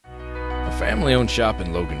family-owned shop in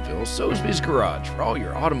Loganville, Soesby's Garage for all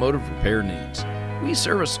your automotive repair needs. We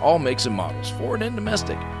service all makes and models, foreign and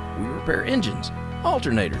domestic. We repair engines,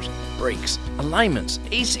 alternators, brakes, alignments,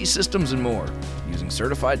 AC systems, and more, using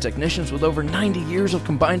certified technicians with over 90 years of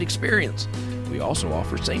combined experience. We also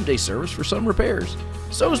offer same-day service for some repairs.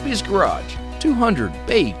 Soesby's Garage, 200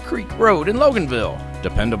 Bay Creek Road in Loganville.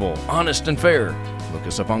 Dependable, honest, and fair. Look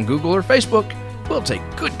us up on Google or Facebook. We'll take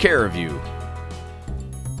good care of you.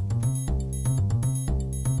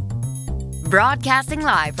 Broadcasting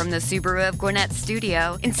live from the Subaru of Gwinnett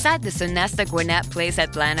studio inside the Sonesta Gwinnett Place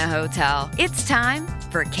Atlanta Hotel. It's time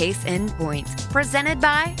for Case in Point, presented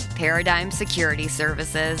by Paradigm Security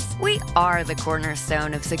Services. We are the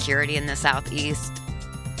cornerstone of security in the Southeast.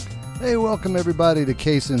 Hey, welcome everybody to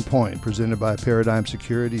Case in Point, presented by Paradigm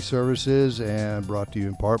Security Services and brought to you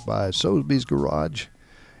in part by Soesby's Garage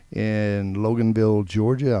in Loganville,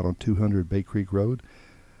 Georgia, out on 200 Bay Creek Road.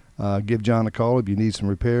 Give John a call if you need some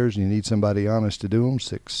repairs and you need somebody honest to do them,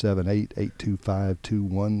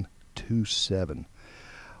 678-825-2127.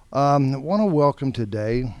 I want to welcome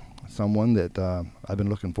today someone that I've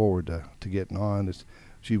been looking forward to getting on.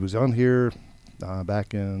 She was on here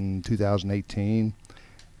back in 2018,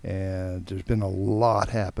 and there's been a lot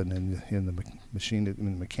happen in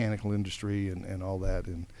the mechanical industry and all that,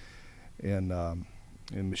 in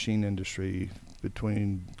machine industry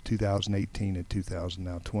between 2018 and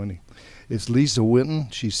 2020. It's Lisa Winton.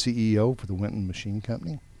 She's CEO for the Winton Machine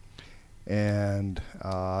Company, and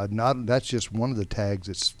that's just one of the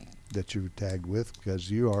tags that you're tagged with, because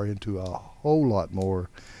you are into a whole lot more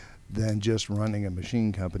than just running a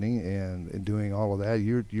machine company and doing all of that.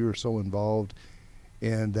 You're so involved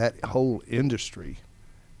in that whole industry,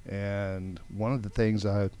 and one of the things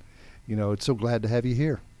it's so glad to have you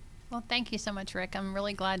here. Well, thank you so much, Rick. I'm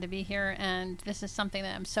really glad to be here, and this is something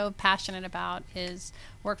that I'm so passionate about, is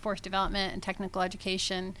workforce development and technical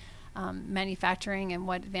education, manufacturing, and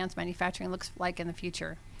what advanced manufacturing looks like in the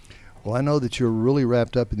future. Well, I know that you're really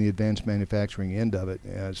wrapped up in the advanced manufacturing end of it,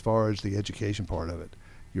 as far as the education part of it.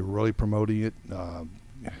 You're really promoting it.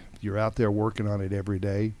 You're out there working on it every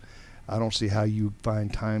day. I don't see how you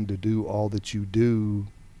find time to do all that you do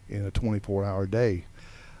in a 24-hour day.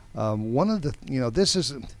 This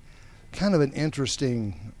is kind of an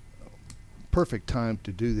interesting, perfect time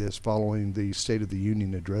to do this following the State of the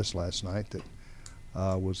Union address last night that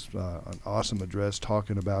was an awesome address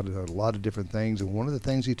talking about a lot of different things. And one of the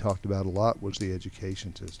things he talked about a lot was the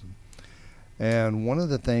education system. And one of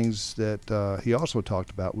the things that he also talked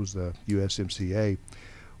about was the USMCA,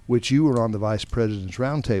 which you were on the Vice President's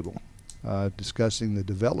Roundtable discussing the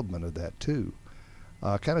development of that too.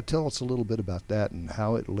 Kind of tell us a little bit about that and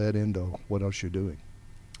how it led into what else you're doing.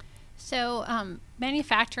 So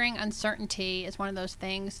manufacturing uncertainty is one of those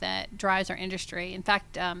things that drives our industry. In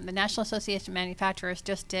fact, the National Association of Manufacturers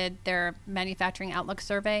just did their manufacturing outlook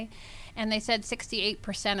survey, and they said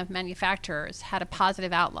 68% of manufacturers had a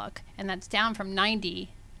positive outlook, and that's down from 90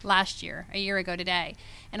 last year, a year ago today.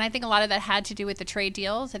 And I think a lot of that had to do with the trade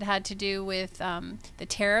deals. It had to do with the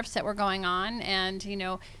tariffs that were going on. And,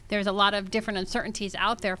 there's a lot of different uncertainties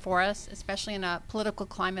out there for us, especially in a political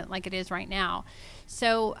climate like it is right now.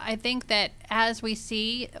 So I think that as we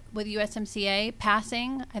see with USMCA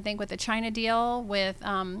passing, I think with the China deal, with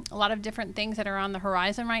a lot of different things that are on the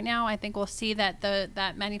horizon right now, I think we'll see that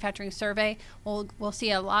that manufacturing survey, we'll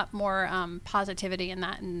see a lot more positivity in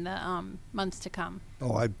that in the months to come.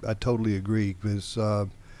 Oh, I totally agree, because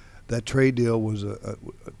that trade deal was a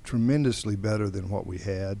tremendously better than what we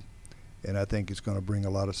had, and I think it's going to bring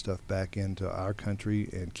a lot of stuff back into our country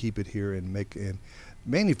and keep it here and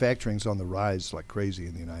manufacturing's on the rise like crazy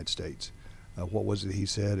in the United States. What was it he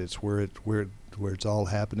said? It's where it's all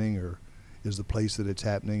happening, or is the place that it's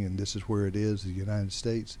happening, and this is where it is, the United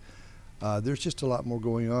States. There's just a lot more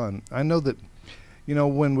going on. I know that,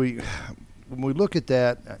 when we look at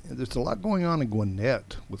that, there's a lot going on in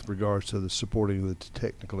Gwinnett with regards to the supporting of the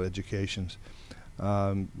technical educations.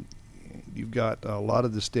 You've got a lot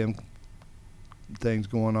of the STEM things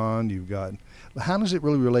going on. How does it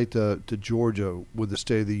really relate to Georgia with the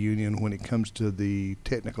State of the Union when it comes to the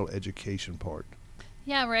technical education part?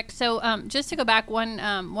 Yeah, Rick. So just to go back one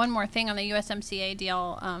more thing on the USMCA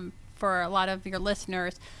deal for a lot of your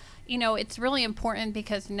listeners. It's really important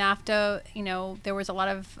because NAFTA, there was a lot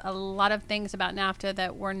of things about NAFTA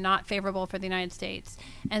that were not favorable for the United States.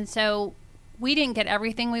 And so we didn't get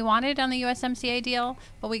everything we wanted on the USMCA deal,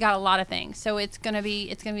 but we got a lot of things. So it's going to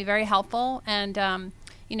be very helpful. And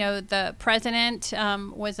the president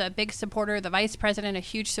was a big supporter, the vice president a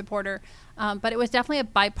huge supporter, but it was definitely a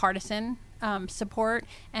bipartisan support,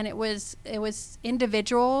 and it was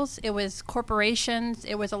individuals, it was corporations,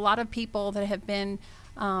 it was a lot of people that have been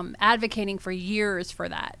advocating for years for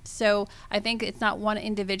that. So I think it's not one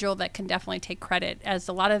individual that can definitely take credit, as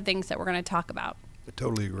a lot of things that we're going to talk about. I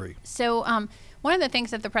totally agree. So one of the things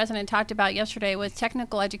that the president talked about yesterday was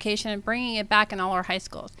technical education and bringing it back in all our high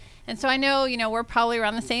schools. And so I know, we're probably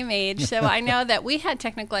around the same age. So I know that we had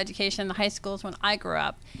technical education in the high schools when I grew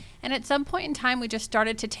up. And at some point in time, we just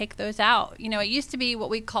started to take those out. It used to be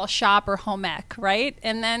what we call shop or home ec, right?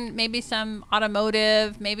 And then maybe some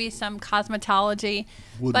automotive, maybe some cosmetology.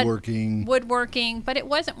 Woodworking, but it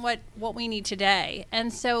wasn't what we need today.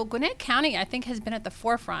 And so Gwinnett County, I think, has been at the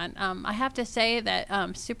forefront. I have to say that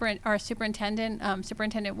our Superintendent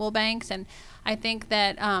Wilbanks, and I think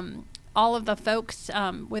that all of the folks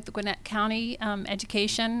with Gwinnett County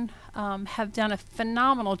Education have done a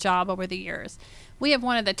phenomenal job over the years. We have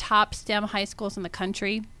one of the top STEM high schools in the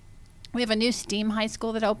country. We have a new STEAM high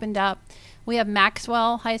school that opened up. We have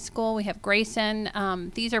Maxwell High School. We have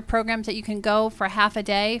Grayson. These are programs that you can go for half a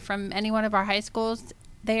day from any one of our high schools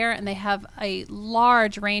there, and they have a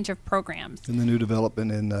large range of programs. And the new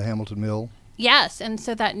development in Hamilton Mill. Yes, and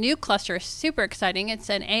so that new cluster is super exciting.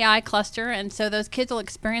 It's an AI cluster, and so those kids will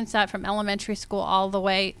experience that from elementary school all the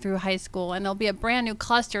way through high school, and it'll be a brand new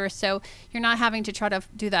cluster, so you're not having to try to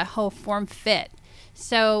do that whole form fit.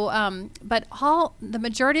 So, but the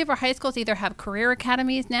majority of our high schools either have career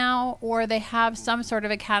academies now, or they have some sort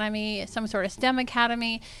of academy, some sort of STEM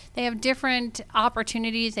academy. They have different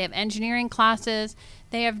opportunities. They have engineering classes.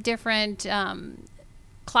 They have different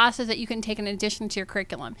classes that you can take in addition to your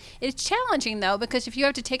curriculum. It's challenging, though, because if you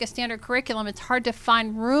have to take a standard curriculum, it's hard to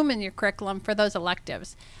find room in your curriculum for those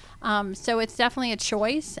electives. So it's definitely a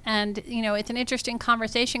choice, and it's an interesting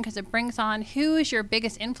conversation because it brings on who is your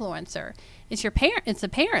biggest influencer. It's your parent. It's the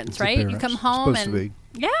parents, right? You come home and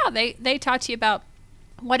they talk to you about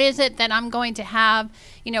what is it that I'm going to have.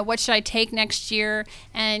 What should I take next year?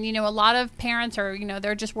 And a lot of parents are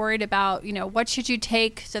they're just worried about what should you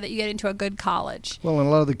take so that you get into a good college. Well, and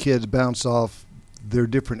a lot of the kids bounce off their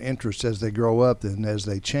different interests as they grow up, and as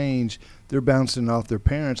they change, they're bouncing off their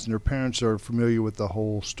parents, and their parents are familiar with the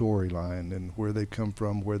whole storyline and where they come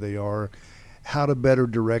from, where they are, how to better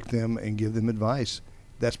direct them and give them advice.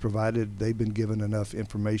 That's provided they've been given enough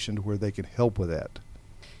information to where they can help with that.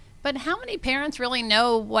 But how many parents really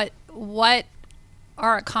know what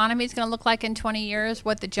our economy is going to look like in 20 years,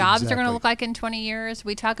 what the jobs are going to look like in 20 years?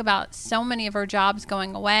 We talk about so many of our jobs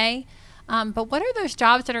going away, but what are those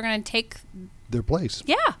jobs that are going to take their place?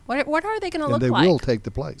 Yeah. What are they going to look like? And they will take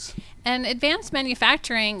the place. And advanced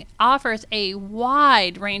manufacturing offers a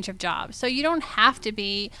wide range of jobs. So you don't have to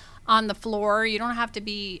be on the floor. You don't have to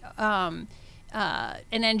be an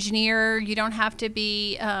engineer. You don't have to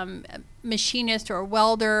be a machinist or a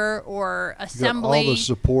welder or assembly. All the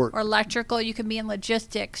support. Or electrical. You can be in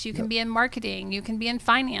logistics. You can be in marketing. You can be in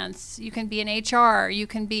finance. You can be in HR. You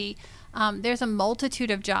can be... there's a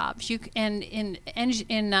multitude of jobs. In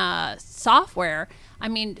software,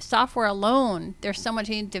 software alone, there's so much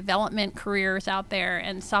development careers out there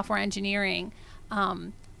and software engineering.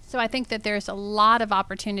 So I think that there's a lot of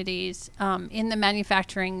opportunities in the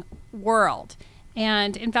manufacturing world.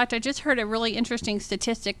 And in fact, I just heard a really interesting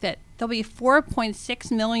statistic that there'll be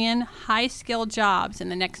 4.6 million high-skilled jobs in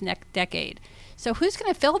the next decade. So who's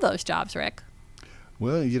going to fill those jobs, Rick?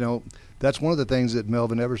 Well, that's one of the things that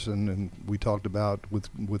Melvin Everson and we talked about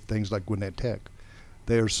with things like Gwinnett Tech.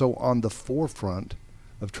 They are so on the forefront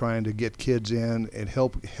of trying to get kids in and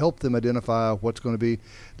help them identify what's going to be.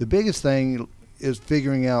 The biggest thing is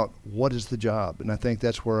figuring out what is the job, and I think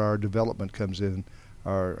that's where our development comes in,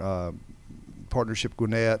 our partnership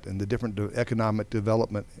Gwinnett and the different economic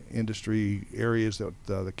development industry areas that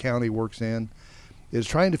the county works in, is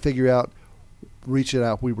trying to figure out, reach it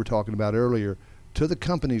out, we were talking about earlier, to the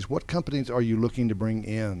companies. What companies are you looking to bring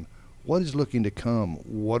in? What is looking to come?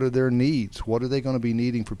 What are their needs? What are they going to be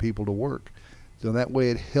needing for people to work? So that way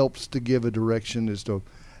it helps to give a direction as to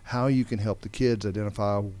how you can help the kids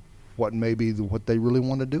identify what may be what they really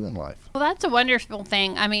want to do in life. Well, that's a wonderful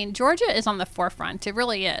thing. Georgia is on the forefront. It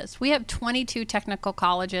really is. We have 22 technical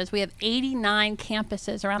colleges. We have 89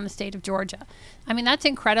 campuses around the state of Georgia. That's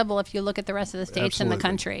incredible if you look at the rest of the states in the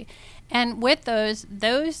country. And with those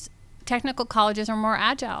technical colleges are more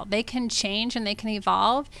agile. They can change and they can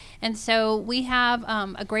evolve. And so we have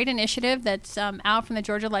a great initiative that's out from the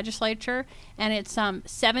Georgia legislature, and it's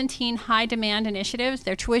 17 high demand initiatives.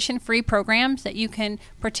 They're tuition-free programs that you can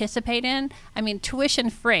participate in.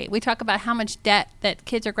 Tuition-free. We talk about how much debt that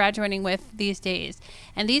kids are graduating with these days.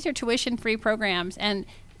 And these are tuition-free programs. And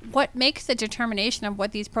what makes the determination of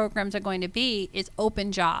what these programs are going to be is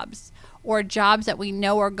open jobs, or jobs that we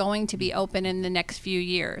know are going to be open in the next few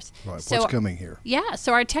years. Right. So, What's coming here? Yeah,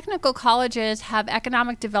 so our technical colleges have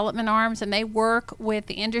economic development arms, and they work with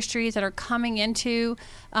the industries that are coming into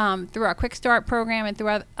through our Quick Start program and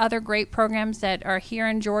through other great programs that are here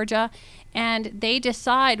in Georgia, and they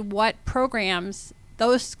decide what programs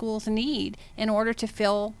those schools need in order to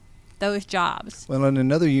fill those jobs. Well, and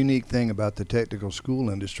another unique thing about the technical school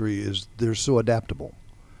industry is they're so adaptable.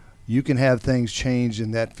 You can have things change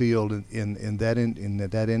in that field, in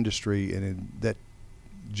that industry, and in that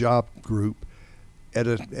job group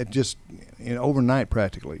at just overnight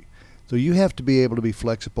practically. So you have to be able to be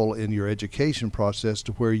flexible in your education process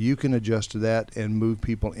to where you can adjust to that and move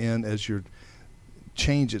people in as you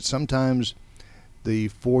change it. Sometimes the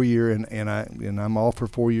 4-year, and I'm all for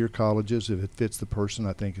 4-year colleges if it fits the person.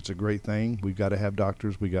 I think it's a great thing. We've got to have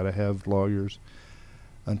doctors. We got to have lawyers.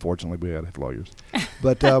 Unfortunately, we got to have lawyers,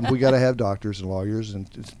 but we got to have doctors and lawyers,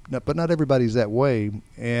 but not everybody's that way.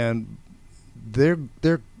 And their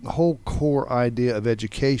whole core idea of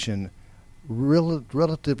education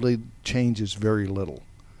relatively changes very little,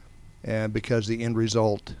 and because the end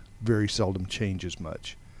result very seldom changes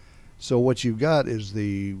much. So what you've got is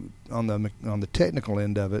on the technical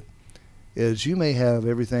end of it, is you may have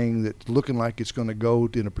everything that's looking like it's going to go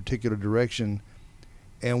in a particular direction.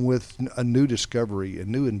 And with a new discovery, a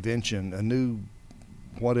new invention, a new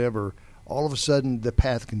whatever, all of a sudden the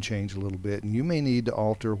path can change a little bit, and you may need to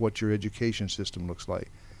alter what your education system looks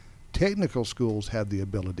like. Technical schools have the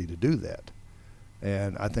ability to do that,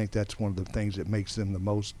 and I think that's one of the things that makes them the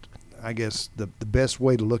most, I guess, the best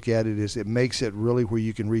way to look at it is it makes it really where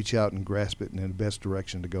you can reach out and grasp it in the best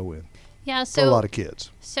direction to go in. Yeah, for a lot of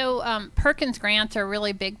kids. So Perkins grants are a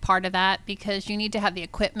really big part of that because you need to have the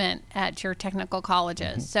equipment at your technical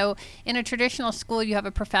colleges. Mm-hmm. So in a traditional school, you have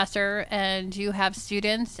a professor and you have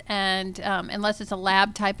students, and unless it's a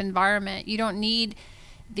lab type environment, you don't need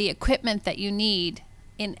the equipment that you need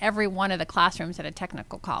in every one of the classrooms at a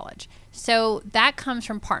technical college. So that comes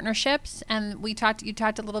from partnerships, and you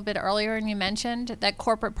talked a little bit earlier, and you mentioned that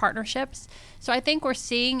corporate partnerships. So I think we're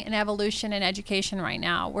seeing an evolution in education right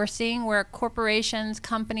now. We're seeing where corporations,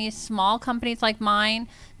 companies, small companies like mine,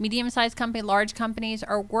 medium-sized companies, large companies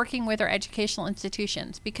are working with our educational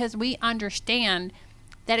institutions because we understand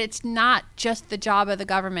that it's not just the job of the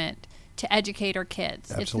government to educate our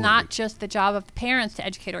kids. Absolutely. It's not just the job of the parents to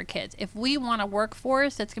educate our kids. If we want a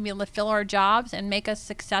workforce that's going to be able to fill our jobs and make us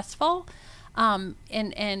successful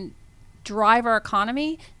and drive our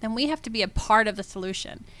economy, then we have to be a part of the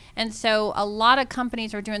solution. And so a lot of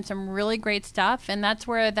companies are doing some really great stuff, and that's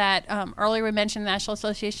where that earlier we mentioned the National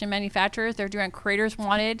Association of Manufacturers. They're doing Creators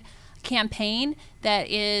Wanted campaign that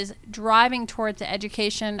is driving towards the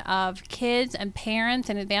education of kids and parents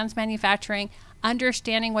in advanced manufacturing,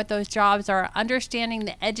 understanding what those jobs are, understanding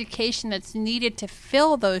the education that's needed to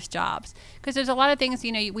fill those jobs. Because there's a lot of things,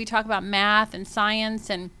 we talk about math and science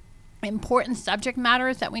and important subject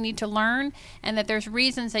matters that we need to learn, and that there's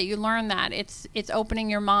reasons that you learn that. It's opening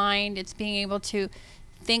your mind, it's being able to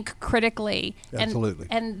think critically. Absolutely.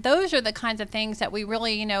 And those are the kinds of things that we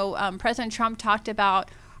really, President Trump talked about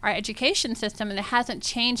our education system, and it hasn't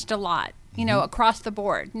changed a lot, across the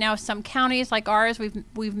board. Now, some counties like ours,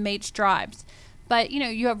 we've made strides. But,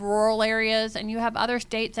 you have rural areas and you have other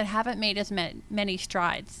states that haven't made as many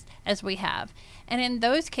strides as we have. And in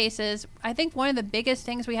those cases, I think one of the biggest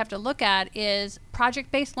things we have to look at is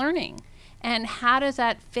project-based learning. And how does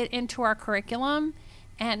that fit into our curriculum?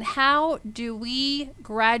 And how do we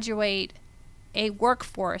graduate a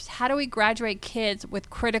workforce? How do we graduate kids with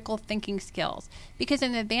critical thinking skills? Because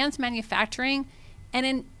in advanced manufacturing and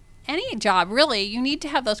in any job, really, you need to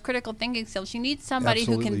have those critical thinking skills. You need somebody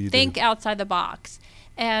Absolutely, who can think outside the box.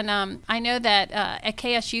 And I know that at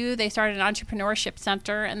KSU, they started an entrepreneurship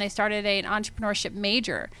center, and they started an entrepreneurship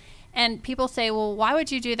major. And people say, well, why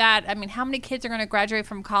would you do that? I mean, how many kids are going to graduate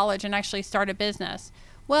from college and actually start a business?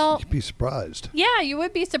 Well, you'd be surprised. Yeah, you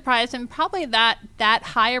would be surprised, and probably that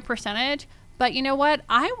higher percentage. But you know what?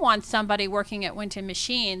 I want somebody working at Winton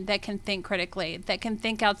Machine that can think critically, that can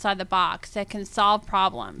think outside the box, that can solve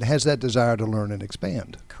problems. Has that desire to learn and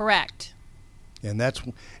expand. Correct.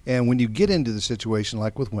 And when you get into the situation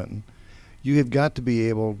like with Winton, you have got to be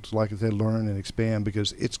able to, like I said, learn and expand,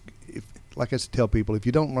 because like I tell people, if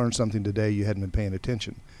you don't learn something today, you hadn't been paying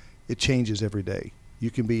attention. It changes every day.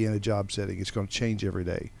 You can be in a job setting. It's going to change every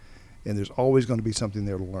day. And there's always going to be something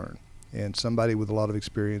there to learn. And somebody with a lot of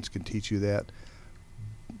experience can teach you that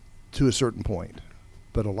to a certain point.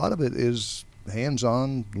 But a lot of it is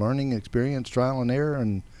hands-on learning, experience, trial and error,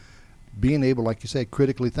 and being able, like you say,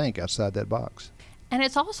 critically think outside that box. And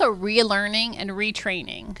it's also relearning and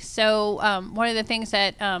retraining. So one of the things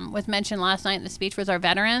that was mentioned last night in the speech was our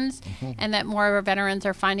veterans, and that more of our veterans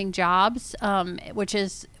are finding jobs, which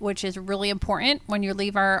is really important when you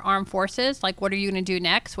leave our armed forces. Like, what are you going to do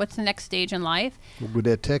next? What's the next stage in life? Well,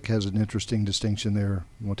 Gwinnett Tech has an interesting distinction there.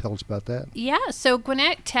 You want to tell us about that? Yeah, so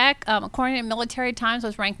Gwinnett Tech, according to Military Times,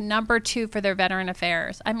 was ranked number 2 for their veteran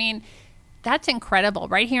affairs. I mean, that's incredible.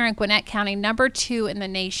 Right here in Gwinnett County, number 2 in the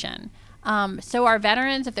nation. So our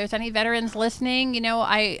veterans, if there's any veterans listening,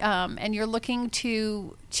 and you're looking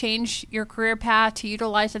to change your career path to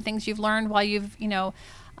utilize the things you've learned while you've,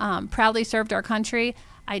 proudly served our country,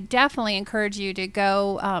 I definitely encourage you to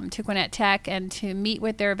go to Gwinnett Tech and to meet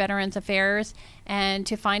with their Veterans Affairs and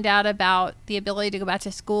to find out about the ability to go back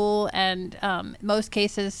to school. And most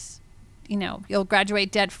cases, you'll graduate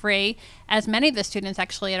debt-free, as many of the students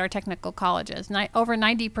actually at our technical colleges. Over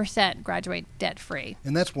 90% graduate debt-free.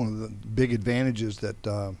 And that's one of the big advantages that,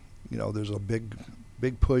 there's a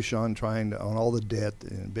big push on on all the debt,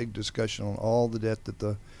 and big discussion on all the debt that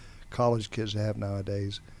the college kids have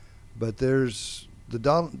nowadays. But there's the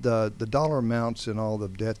dollar amounts and all the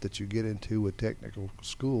debt that you get into with technical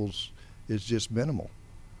schools is just minimal.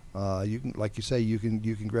 You can, like you say, you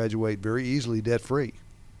can graduate very easily debt-free,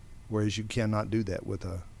 whereas you cannot do that with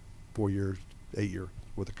a 4-year, 8-year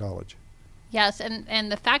with a college. Yes,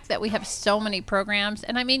 and the fact that we have so many programs,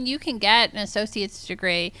 and I mean, you can get an associate's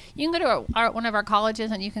degree. You can go to one of our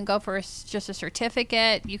colleges and you can go for just a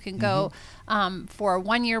certificate. You can go for a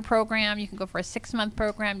 1-year program. You can go for a 6-month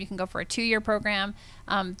program. You can go for a 2-year program.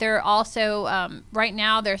 There are also, right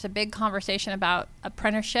now, there's a big conversation about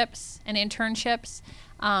apprenticeships and internships.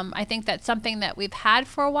 I think that's something that we've had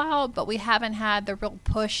for a while, but we haven't had the real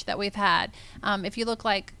push that we've had. If you look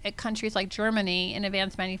at countries like Germany in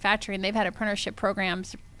advanced manufacturing, they've had apprenticeship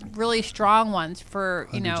programs, really strong ones for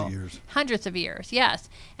hundreds of years. Yes,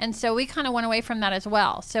 and so we kind of went away from that as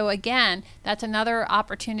well. So again, that's another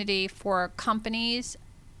opportunity for companies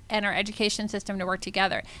and our education system to work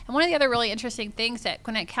together. And one of the other really interesting things that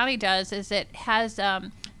Gwinnett County does is it has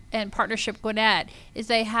and Partnership Gwinnett is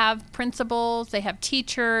they have principals, they have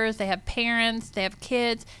teachers, they have parents, they have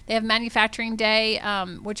kids, they have Manufacturing Day,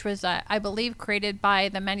 which was, I believe, created by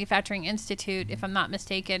the Manufacturing Institute, if I'm not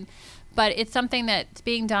mistaken. But it's something that's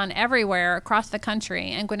being done everywhere across the country,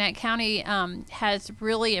 and Gwinnett County has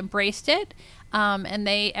really embraced it. And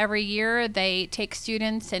every year they take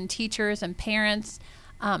students and teachers and parents,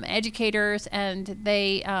 educators, and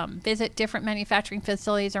they visit different manufacturing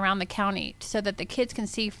facilities around the county so that the kids can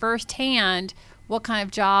see firsthand what kind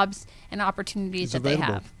of jobs and opportunities that they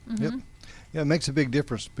have. Mm-hmm. Yep. Yeah, it makes a big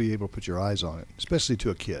difference to be able to put your eyes on it, especially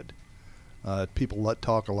to a kid. People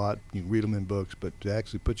talk a lot, you read them in books, but to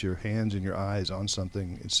actually put your hands and your eyes on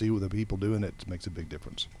something and see what the people doing it makes a big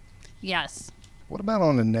difference. Yes. What about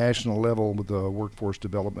on a national level with the workforce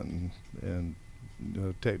development and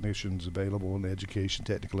technicians available in education,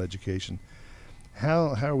 technical education?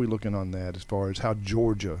 How are we looking on that as far as how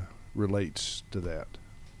Georgia relates to that?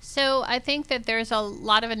 So I think that there's a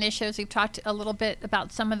lot of initiatives. We've talked a little bit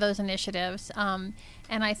about some of those initiatives. And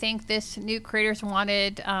I think this new Creators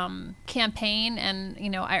Wanted campaign,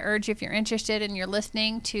 and I urge you, if you're interested and you're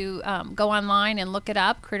listening, to go online and look it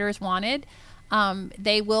up, Creators Wanted.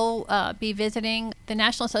 They will be visiting. The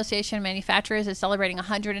National Association of Manufacturers is celebrating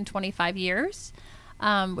 125 years.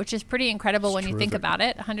 Which is pretty incredible when you think about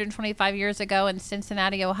it. 125 years ago in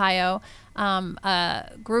Cincinnati, Ohio,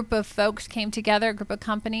 a group of folks came together, a group of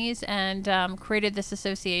companies, and created this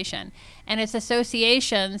association. And it's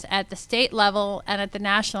associations at the state level and at the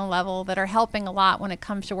national level that are helping a lot when it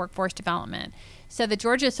comes to workforce development. So the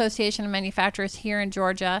Georgia Association of Manufacturers here in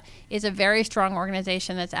Georgia is a very strong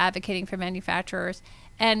organization that's advocating for manufacturers.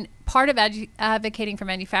 And part of advocating for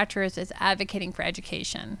manufacturers is advocating for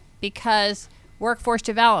education, because workforce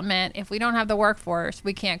development, if we don't have the workforce,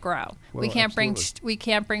 we can't grow. Well, we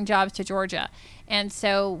can't bring jobs to Georgia. And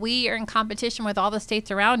so we are in competition with all the states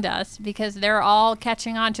around us because they're all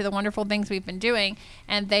catching on to the wonderful things we've been doing,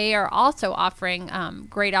 and they are also offering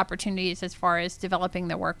great opportunities as far as developing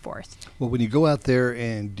the workforce. Well, when you go out there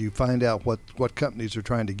and you find out what companies are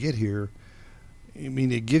trying to get here, I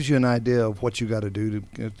mean, it gives you an idea of what you got to do,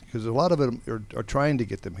 because a lot of them are trying to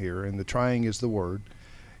get them here, and the trying is the word.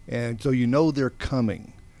 And so they're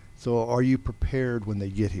coming. So are you prepared when they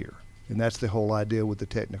get here? And that's the whole idea with the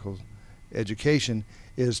technical education,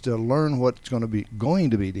 is to learn what's going to be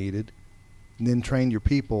needed, and then train your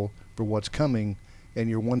people for what's coming, and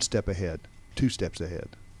you're 1 step ahead, 2 steps ahead.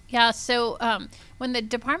 Yeah, so when the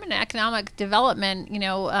Department of Economic Development,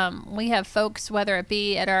 we have folks, whether it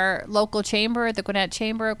be at our local chamber, the Gwinnett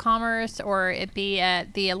Chamber of Commerce, or it be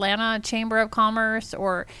at the Atlanta Chamber of Commerce,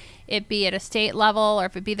 or it be at a state level, or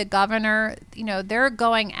if it be the governor, they're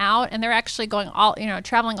going out and they're actually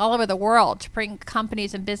traveling all over the world to bring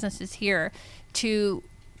companies and businesses here to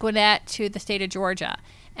Gwinnett, to the state of Georgia.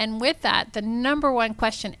 And with that, the number one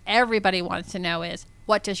question everybody wants to know is,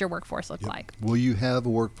 what does your workforce look like? Will you have a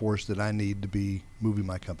workforce that I need to be moving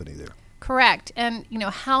my company there? Correct. And,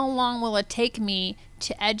 how long will it take me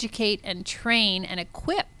to educate and train and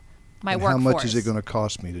equip my workforce? How much is it going to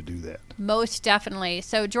cost me to do that? Most definitely.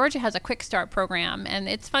 So Georgia has a Quick Start program, and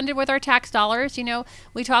it's funded with our tax dollars.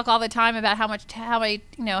 We talk all the time about how much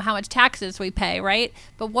taxes we pay, right?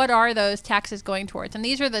 But what are those taxes going towards? And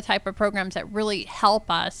these are the type of programs that really help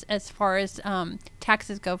us as far as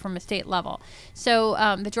taxes go from a state level. So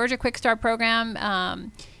the Georgia Quick Start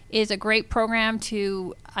program is a great program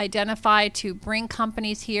to identify, to bring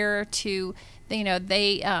companies here, to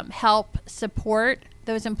they help support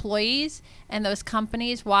those employees and those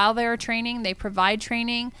companies while they're training. They provide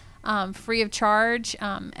training free of charge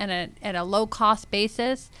and at a low cost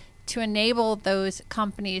basis to enable those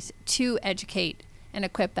companies to educate and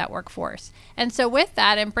equip that workforce. And so with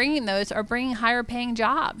that, and bringing those are bringing higher paying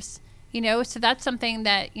jobs. So that's something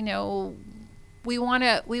that we want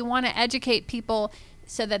to educate people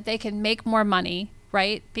so that they can make more money,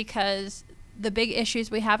 right? Because the big issues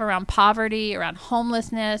we have around poverty, around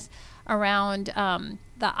homelessness, around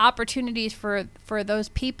the opportunities for those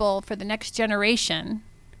people, for the next generation,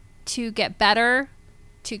 to get better,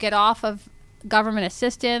 to get off of government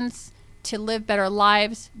assistance, to live better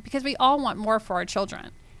lives, because we all want more for our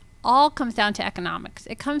children. All comes down to economics.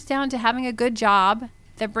 It comes down to having a good job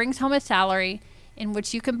that brings home a salary in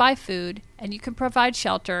which you can buy food and you can provide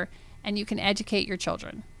shelter and you can educate your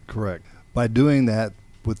children. Correct. By doing that,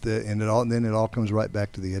 then it all comes right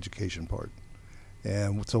back to the education part.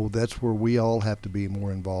 And so that's where we all have to be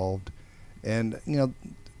more involved. And,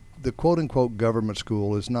 the quote-unquote government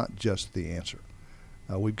school is not just the answer.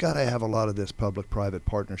 We've got to have a lot of this public-private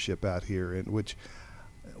partnership out here, in which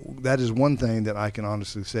that is one thing that I can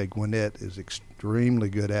honestly say Gwinnett is extremely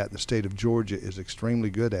good at, the state of Georgia is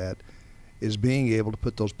extremely good at, is being able to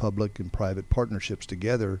put those public and private partnerships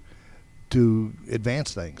together to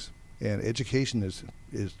advance things. And education is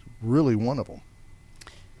really one of them.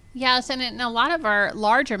 Yes, and in a lot of our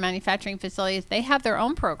larger manufacturing facilities, they have their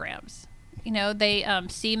own programs.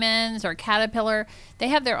 Siemens or Caterpillar, they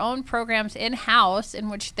have their own programs in-house in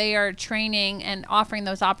which they are training and offering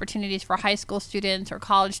those opportunities for high school students or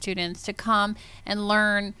college students to come and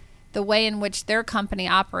learn the way in which their company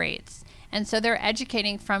operates. And so they're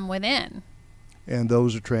educating from within. And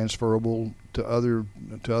those are transferable to other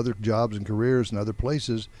jobs and careers and other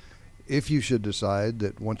places if you should decide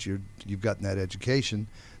that once you've gotten that education,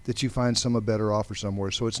 that you find some a better offer somewhere.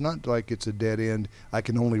 So it's not like it's a dead end. I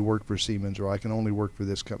can only work for Siemens, or I can only work for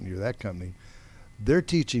this company or that company. They're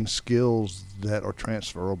teaching skills that are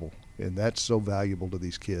transferable, and that's so valuable to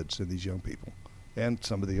these kids and these young people, and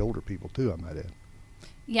some of the older people too, I might add.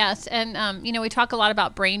 Yes, and we talk a lot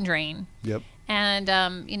about brain drain. Yep. And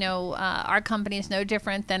our company is no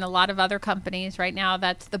different than a lot of other companies right now.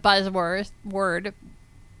 That's the buzzword.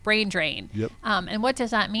 Brain drain. Yep. And what does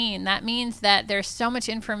that mean? That means that there's so much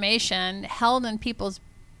information held in people's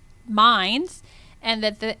minds and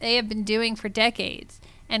that they have been doing for decades.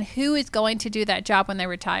 And who is going to do that job when they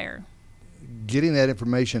retire? Getting that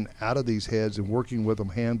information out of these heads and working with them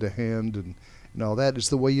hand to hand and all that is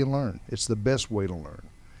the way you learn. It's the best way to learn.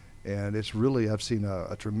 And it's really, I've seen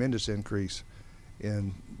a tremendous increase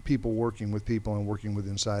in people working with people and working with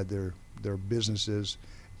inside their businesses.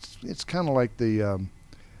 It's kind of like the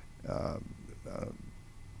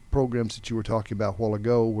programs that you were talking about a while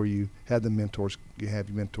ago, where you have you have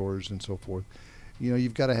your mentors and so forth.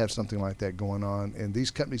 You've got to have something like that going on, and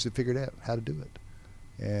these companies have figured out how to do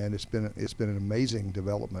it, and it's been an amazing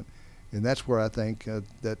development. And that's where I think that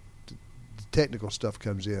the technical stuff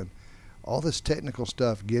comes in. All this technical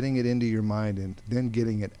stuff, getting it into your mind and then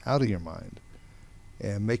getting it out of your mind,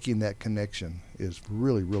 and making that connection is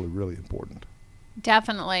really, really, really important.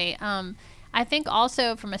 Definitely. I think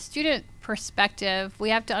also from a student perspective, we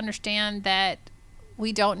have to understand that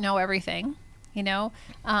we don't know everything,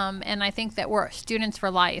 and I think that we're students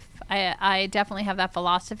for life. I definitely have that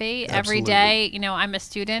philosophy. Absolutely. Every day, I'm a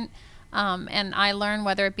student, and I learn,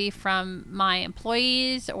 whether it be from my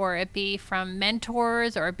employees or it be from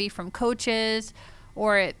mentors or it be from coaches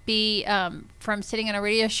or it be from sitting on a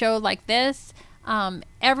radio show like this.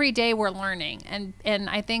 every day we're learning. And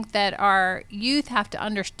I think that our youth have to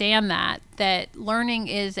understand that learning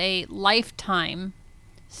is a lifetime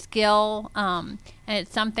skill, and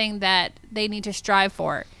it's something that they need to strive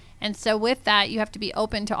for. And so with that, you have to be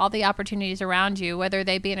open to all the opportunities around you, whether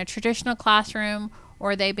they be in a traditional classroom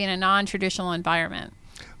or they be in a non-traditional environment.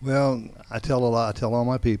 Well, I tell all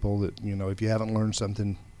my people that, if you haven't learned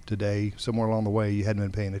something today, somewhere along the way, you hadn't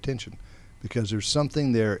been paying attention, because there's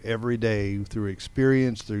something there every day through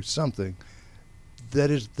experience, through something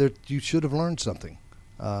that you should have learned something.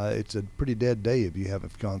 It's a pretty dead day if you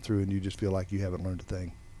haven't gone through and you just feel like you haven't learned a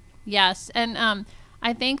thing. Yes, and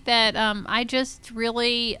I think that I just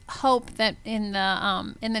really hope that in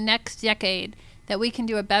the next decade that we can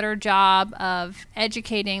do a better job of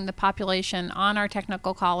educating the population on our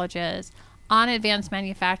technical colleges, on advanced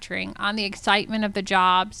manufacturing, on the excitement of the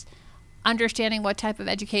jobs, understanding what type of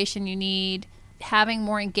education you need, having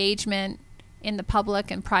more engagement in the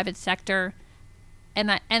public and private sector, and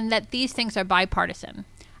that these things are bipartisan.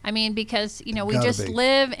 I mean, because, we just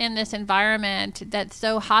live in this environment that's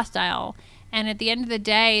so hostile. And at the end of the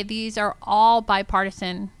day, these are all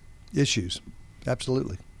bipartisan issues.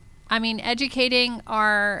 Absolutely. I mean, educating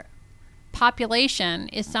our population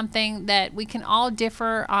is something that we can all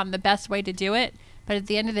differ on the best way to do it. But at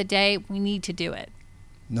the end of the day, we need to do it.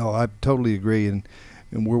 No, I totally agree. And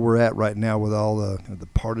where we're at right now with all the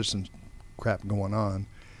partisan crap going on,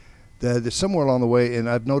 that somewhere along the way, and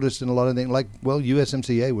I've noticed in a lot of things,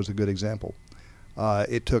 USMCA was a good example.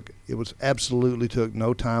 It absolutely took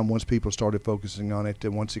no time once people started focusing on it,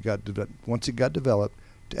 and once it got developed,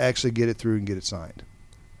 to actually get it through and get it signed.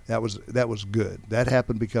 That was good. That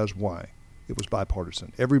happened because why? It was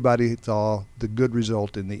bipartisan. Everybody saw the good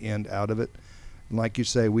result in the end out of it. And like you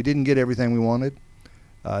say, we didn't get everything we wanted.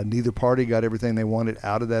 Neither party got everything they wanted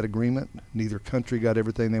out of that agreement. Neither country got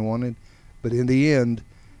everything they wanted. But in the end,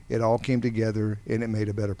 it all came together and it made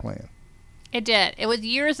a better plan. It did. It was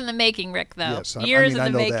years in the making, Rick, though. Yes, I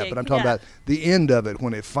know that, but I'm talking about the end of it,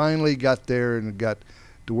 when it finally got there and it got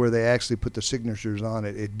to where they actually put the signatures on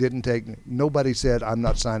it. It didn't take. Nobody said, "I'm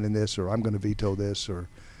not signing this," or "I'm going to veto this," or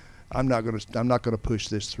 "I'm not going to push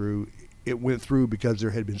this through." It went through because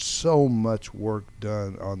there had been so much work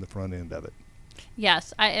done on the front end of it.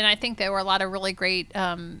 Yes, and I think there were a lot of really great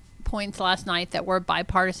points last night that were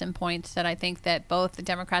bipartisan points that I think that both the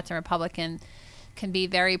Democrats and Republicans can be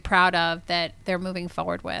very proud of, that they're moving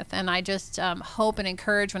forward with. And I just hope and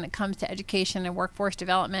encourage, when it comes to education and workforce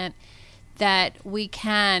development, that we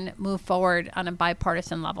can move forward on a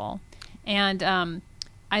bipartisan level. And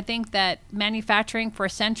I think that manufacturing for a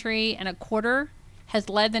century and a quarter has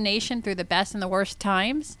led the nation through the best and the worst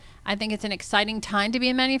times. I think it's an exciting time to be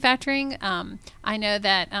in manufacturing. I know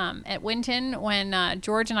that at Winton, when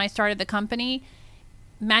George and I started the company,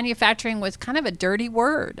 manufacturing was kind of a dirty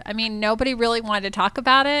word. I mean, nobody really wanted to talk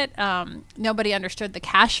about it. Nobody understood the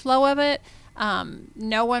cash flow of it.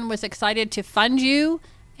 No one was excited to fund you.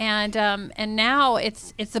 And now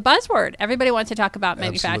it's the buzzword. Everybody wants to talk about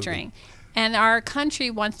manufacturing. Absolutely. And our country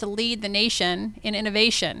wants to lead the nation in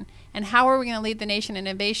innovation. And how are we going to lead the nation in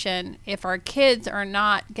innovation if our kids are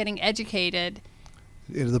not getting educated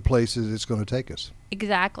into the places it's going to take us?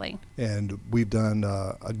 Exactly. And we've done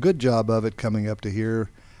a good job of it coming up to here.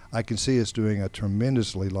 I can see us doing a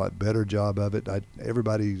tremendously lot better job of it.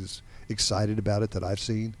 Everybody's excited about it that I've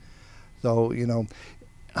seen. So,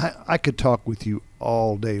 I could talk with you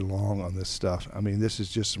all day long on this stuff. I mean, this is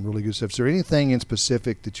just some really good stuff. Is there anything in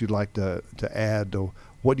specific that you'd like to add to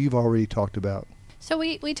what you've already talked about? So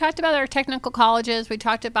we talked about our technical colleges. We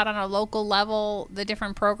talked about on a local level the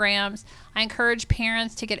different programs. I encourage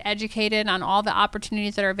parents to get educated on all the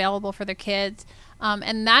opportunities that are available for their kids.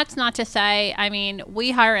 And that's not to say, I mean,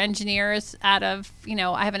 we hire engineers out of,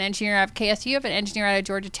 I have an engineer out of KSU, I have an engineer out of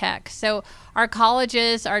Georgia Tech. So our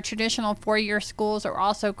colleges, our traditional four-year schools are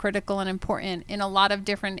also critical and important in a lot of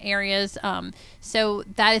different areas. So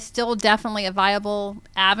that is still definitely a viable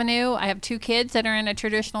avenue. I have two kids that are in a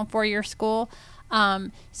traditional four-year school.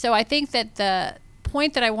 So I think that the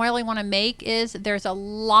point that I really want to make is there's a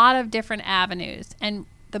lot of different avenues. And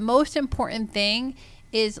the most important thing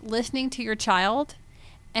is listening to your child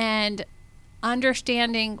and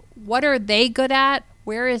understanding what are they good at,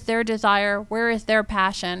 where is their desire, where is their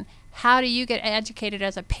passion, how do you get educated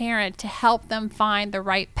as a parent to help them find the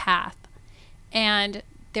right path. And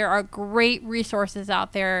there are great resources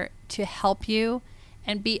out there to help you,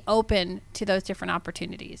 and be open to those different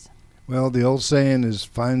opportunities. Well, the old saying is,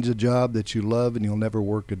 find a job that you love and you'll never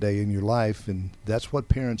work a day in your life. And that's what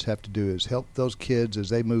parents have to do, is help those kids as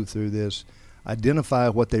they move through this, identify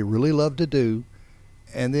what they really love to do,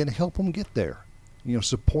 and then help them get there.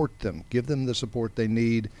 support them, give them the support they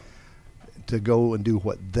need to go and do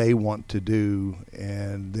what they want to do,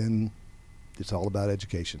 and then it's all about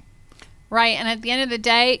education. Right, and at the end of the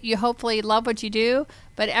day, you hopefully love what you do,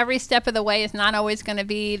 but every step of the way is not always going to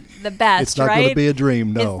be the best, It's not right? going to be a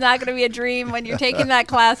dream, no. It's not going to be a dream when you're taking that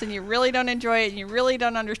class and you really don't enjoy it and you really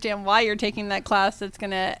don't understand why you're taking that class that's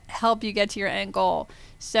going to help you get to your end goal.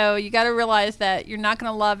 So you got to realize that you're not going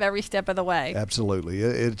to love every step of the way. Absolutely.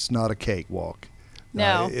 It's not a cakewalk.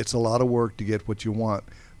 No. It's a lot of work to get what you want,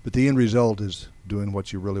 but the end result is doing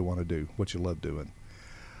what you really want to do, what you love doing.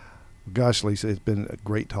 Gosh, Lisa, it's been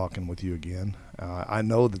great talking with you again. I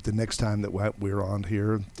know that the next time that we're on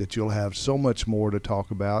here, that you'll have so much more to talk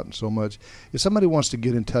about and so much. If somebody wants to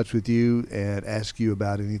get in touch with you and ask you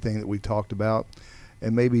about anything that we talked about,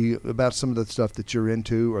 and maybe about some of the stuff that you're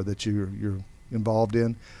into or that you're involved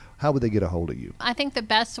in, how would they get a hold of you? I think the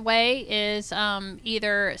best way is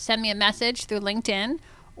either send me a message through LinkedIn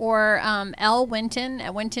or L. Winton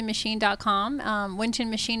at wintonmachine.com. Winton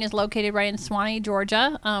Machine is located right in Suwanee,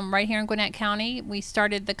 Georgia, right here in Gwinnett County. We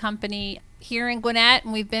started the company here in Gwinnett,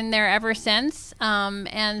 and we've been there ever since.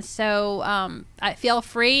 And so I feel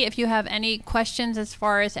free if you have any questions as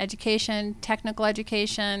far as education, technical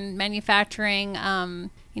education, manufacturing. I'm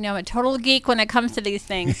a total geek when it comes to these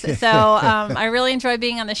things. So I really enjoy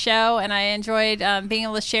being on the show, and I enjoyed being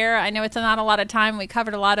able to share. I know it's not a lot of time. We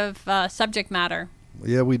covered a lot of subject matter.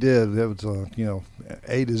 Yeah, we did. It was,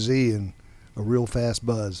 A to Z and a real fast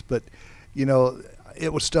buzz. But,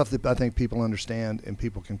 it was stuff that I think people understand and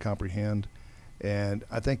people can comprehend. And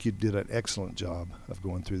I think you did an excellent job of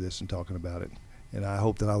going through this and talking about it. And I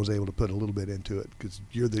hope that I was able to put a little bit into it because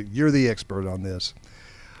you're the expert on this.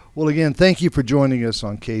 Well, again, thank you for joining us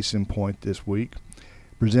on Case in Point this week,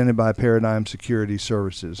 presented by Paradigm Security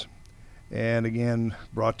Services. And again,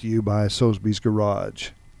 brought to you by Soulsby's Garage.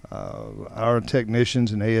 Our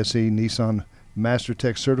technicians in ASE Nissan Master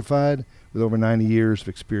Tech certified with over 90 years of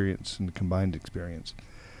experience and combined experience.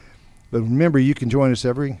 But remember, you can join us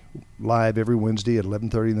live every Wednesday at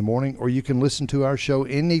 11:30 in the morning, or you can listen to our show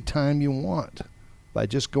anytime you want by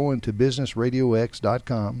just going to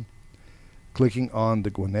businessradiox.com, clicking on the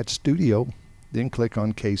Gwinnett Studio, then click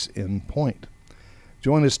on Case in Point.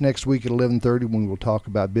 Join us next week at 11:30 when we'll talk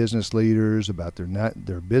about business leaders, about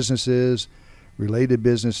their businesses, related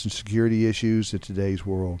business and security issues in today's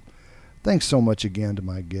world. Thanks so much again to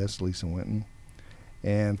my guest, Lisa Winton,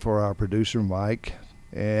 and for our producer, Mike.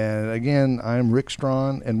 And again, I'm Rick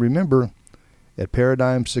Strawn. And remember, at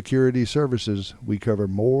Paradigm Security Services, we cover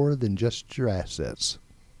more than just your assets.